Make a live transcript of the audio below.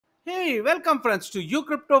Hey, welcome friends to You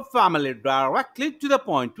Crypto Family. Directly to the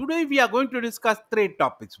point. Today we are going to discuss three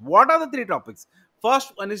topics. What are the three topics?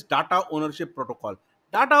 First one is data ownership protocol.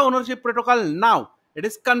 Data ownership protocol now it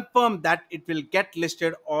is confirmed that it will get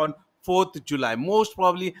listed on 4th July. Most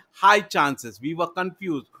probably high chances. We were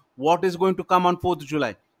confused. What is going to come on 4th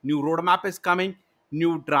July? New roadmap is coming,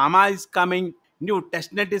 new drama is coming, new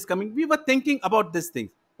testnet is coming. We were thinking about these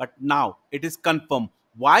things, but now it is confirmed.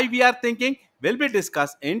 Why we are thinking will be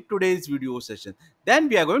discussed in today's video session. Then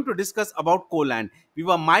we are going to discuss about Coland. We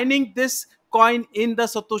were mining this coin in the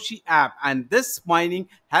Satoshi app and this mining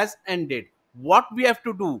has ended. What we have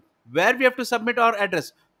to do, where we have to submit our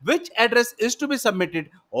address, which address is to be submitted,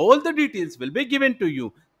 all the details will be given to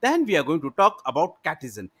you. Then we are going to talk about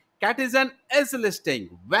Catizen. Catizen is listing.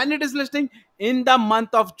 When it is listing? In the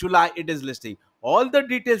month of July it is listing. All the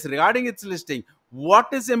details regarding its listing, what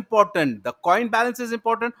is important, the coin balance is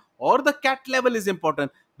important or the cat level is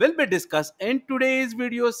important, will be discussed in today's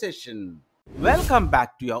video session. Welcome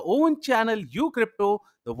back to your own channel, You Crypto,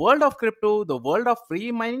 the world of crypto, the world of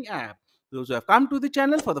free mining app. Those who have come to the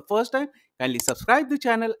channel for the first time, kindly subscribe the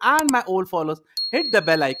channel and my old followers, hit the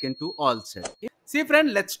bell icon to all set. See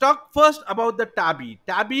friend, let's talk first about the Tabby.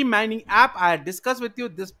 Tabby mining app, I had discussed with you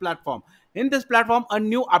this platform. In this platform, a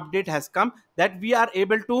new update has come that we are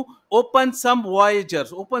able to open some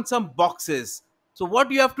voyagers, open some boxes. So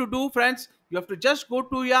what you have to do, friends, you have to just go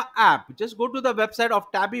to your app, just go to the website of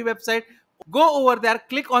Tabby website, go over there,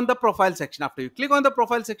 click on the profile section. After you click on the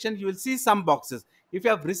profile section, you will see some boxes. If you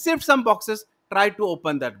have received some boxes, try to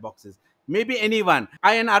open that boxes. Maybe anyone,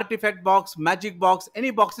 iron artifact box, magic box,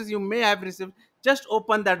 any boxes you may have received, just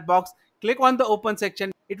open that box, click on the open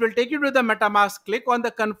section. It will take you to the metamask, click on the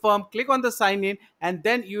confirm, click on the sign in, and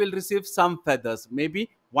then you will receive some feathers, maybe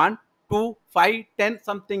 1, 2, 5, 10,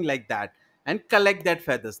 something like that, and collect that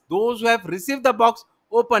feathers. Those who have received the box,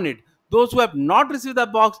 open it. Those who have not received the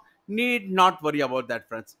box, need not worry about that,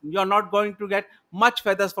 friends. You're not going to get much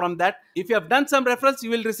feathers from that. If you have done some referrals,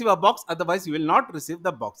 you will receive a box, otherwise you will not receive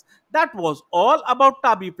the box. That was all about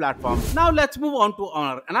Tabi platform. Now let's move on to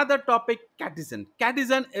our another topic, Catizen.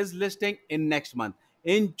 Catizen is listing in next month.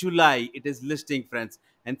 In July it is listing, friends,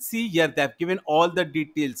 and see here they have given all the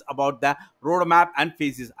details about the roadmap and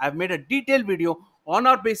phases. I've made a detailed video on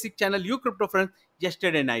our basic channel, You Crypto Friends,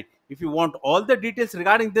 yesterday night. If you want all the details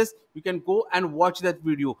regarding this, you can go and watch that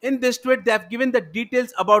video. In this tweet, they have given the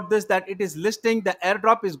details about this, that it is listing. The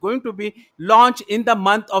airdrop is going to be launched in the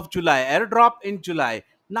month of July. Airdrop in July.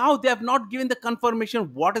 Now they have not given the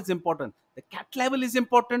confirmation what is important. The cat level is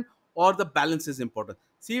important or the balance is important.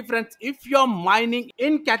 See friends, if you're mining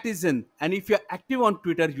in Catizen and if you're active on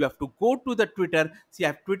Twitter, you have to go to the Twitter. See,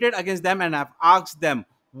 I've tweeted against them and I've asked them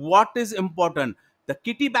what is important. The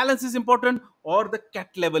kitty balance is important or the cat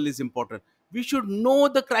level is important. We should know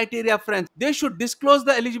the criteria, friends. They should disclose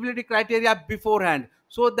the eligibility criteria beforehand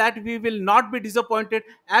so that we will not be disappointed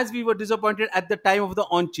as we were disappointed at the time of the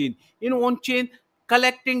on-chain. In on-chain,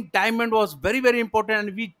 collecting diamond was very important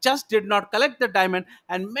and we just did not collect the diamond,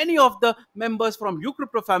 and many of the members from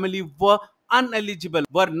uCrypto family were uneligible,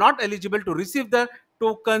 were not eligible to receive the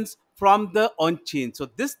tokens from the on-chain. So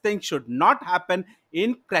this thing should not happen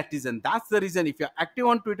in Catizen. That's the reason, if you're active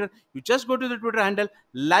on Twitter, you just go to the Twitter handle,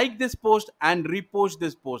 like this post and repost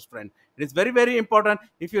this post, friend. It is very important.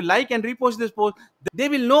 If you like and repost this post, they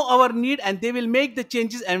will know our need and they will make the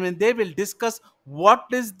changes, and when they will discuss what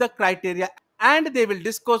is the criteria and they will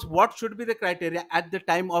discuss what should be the criteria at the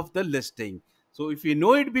time of the listing. So if we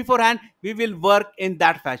know it beforehand, we will work in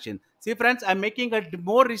that fashion. See friends, I'm making a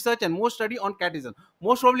more research and more study on Catizen.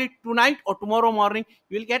 Most probably tonight or tomorrow morning,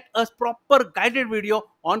 you will get a proper guided video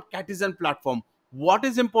on Catizen platform. What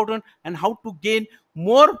is important and how to gain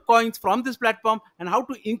more coins from this platform and how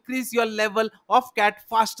to increase your level of cat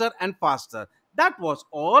faster and faster. That was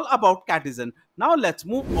all about Catizen. Now let's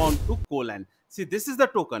move on to Colan. See, this is the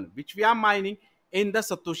token which we are mining in the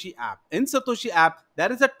Satoshi app. In Satoshi app,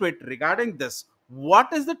 there is a tweet regarding this.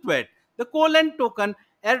 What is the tweet? The Colan token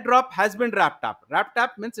airdrop has been wrapped up. Wrapped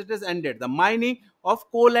up means it is ended. The mining of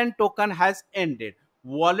Colan token has ended.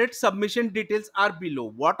 Wallet submission details are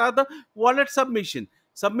below. What are the wallet submission?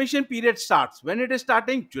 Submission period starts. When it is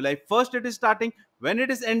starting, July 1st it is starting. When it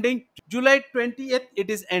is ending, July 20th it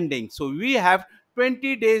is ending. So we have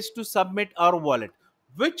 20 days to submit our wallet.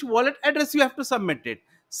 Which wallet address you have to submit it?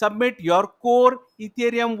 Submit your core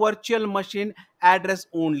Ethereum virtual machine address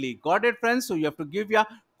only. Got it, friends? So you have to give your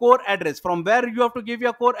core address. From where you have to give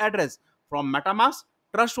your core address? From MetaMask,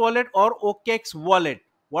 Trust Wallet or OKX wallet.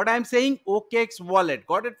 What I am saying, OKX wallet.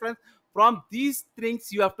 Got it, friends? From these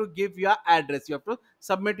things you have to give your address, you have to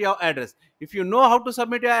submit your address. If you know how to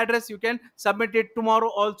submit your address, you can submit it tomorrow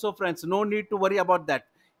also, friends. No need to worry about that.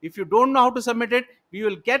 If you don't know how to submit it, we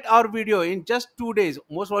will get our video in just 2 days,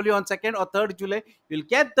 most probably on 2nd or 3rd July. You'll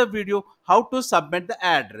get the video how to submit the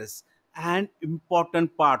address. And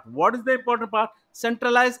important part, what is the important part?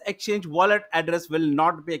 Centralized exchange wallet address will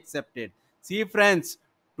not be accepted. See, friends,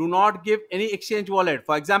 do not give any exchange wallet.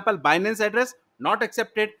 For example, Binance address not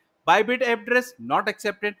accepted, Bybit address not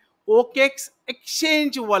accepted, OKX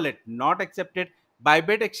exchange wallet not accepted,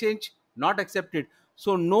 Bybit exchange not accepted.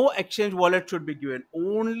 So no exchange wallet should be given.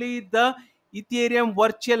 Only the Ethereum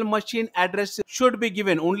virtual machine address should be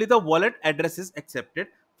given. Only the wallet address is accepted.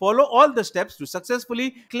 Follow all the steps to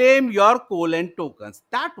successfully claim your Coin tokens.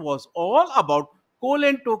 That was all about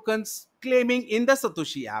Coin tokens claiming in the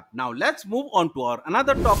Satoshi app. Now let's move on to our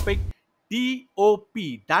another topic, DOP,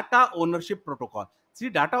 Data Ownership Protocol. See,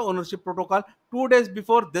 Data Ownership Protocol, 2 days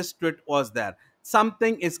before this tweet was there.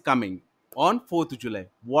 Something is coming on 4th July.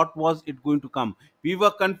 What was it going to come? We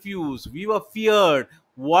were confused. We were feared.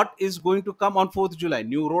 What is going to come on 4th July?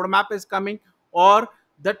 New roadmap is coming, or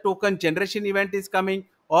the token generation event is coming,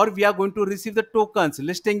 or we are going to receive the tokens.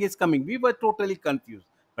 Listing is coming. We were totally confused.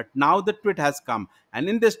 But now the tweet has come. And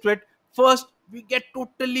in this tweet, first, we get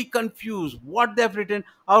totally confused. What they have written,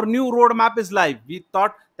 our new roadmap is live. We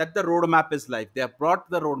thought that the roadmap is live. They have brought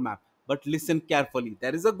the roadmap. But listen carefully.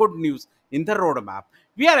 There is a good news in the roadmap.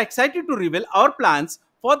 We are excited to reveal our plans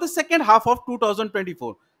for the second half of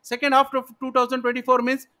 2024. Second half of 2024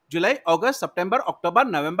 means July, August, September, October,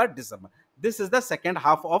 November, December. This is the second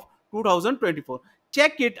half of 2024.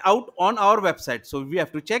 Check it out on our website. So we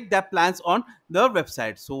have to check their plans on the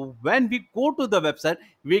website. So when we go to the website,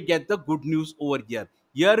 we get the good news over here.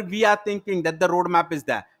 Here we are thinking that the roadmap is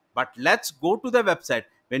there. But let's go to the website.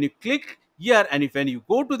 When you click here and when you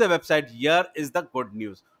go to the website, here is the good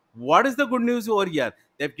news. What is the good news over here?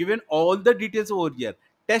 They've given all the details over here.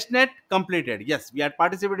 Testnet completed. Yes, we had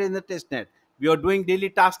participated in the testnet. We are doing daily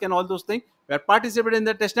tasks and all those things. We had participated in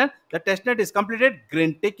the testnet. The testnet is completed.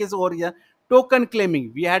 Green tick is over here. Token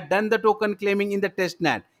claiming. We had done the token claiming in the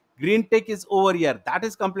testnet. Green tick is over here. That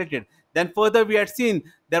is completed. Then further we had seen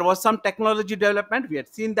there was some technology development. We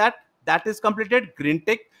had seen that. That is completed. Green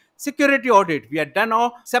tick. Security audit. We had done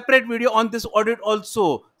a separate video on this audit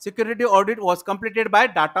also. Security audit was completed by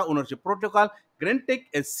Data Ownership Protocol. Green tick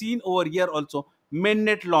is seen over here also.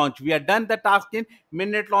 Mainnet launch. We had done the task in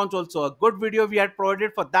mainnet launch also. A good video we had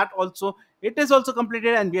provided for that also. It is also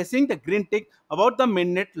completed, and we are seeing the green tick about the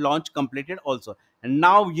mainnet launch completed also. And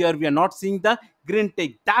now here we are not seeing the green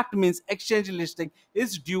tick. That means exchange listing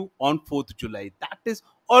is due on 4th July. That is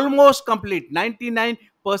almost complete. 99%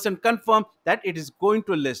 confirmed that it is going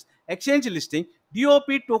to list. Exchange listing, DOP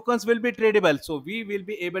tokens will be tradable. So we will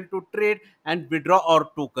be able to trade and withdraw our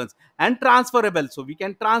tokens, and transferable. So we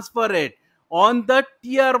can transfer it on the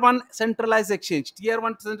tier 1 centralized exchange. Tier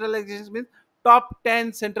 1 centralized exchange means top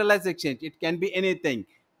 10 centralized exchange. It can be anything.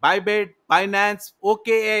 Bybit, Binance,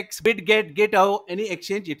 OKX, BitGet, GitHub, any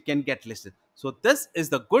exchange, it can get listed. So this is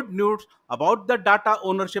the good news about the Data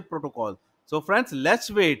Ownership Protocol. So friends,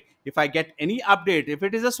 let's wait. If I get any update, if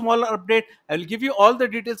it is a smaller update, I will give you all the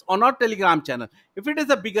details on our Telegram channel. If it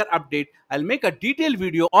is a bigger update, I'll make a detailed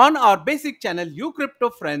video on our basic channel, You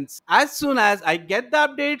Crypto Friends, as soon as I get the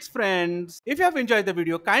updates, friends. If you have enjoyed the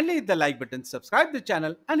video, kindly hit the like button, subscribe the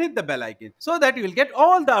channel and hit the bell icon so that you will get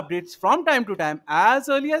all the updates from time to time as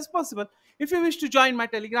early as possible. If you wish to join my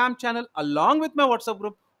Telegram channel along with my WhatsApp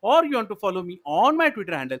group, or you want to follow me on my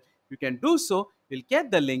Twitter handle, you can do so. You'll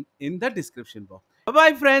get the link in the description box.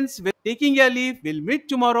 Bye-bye, friends. We're taking your leave. We'll meet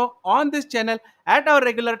tomorrow on this channel at our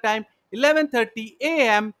regular time, 11:30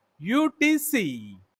 a.m. UTC.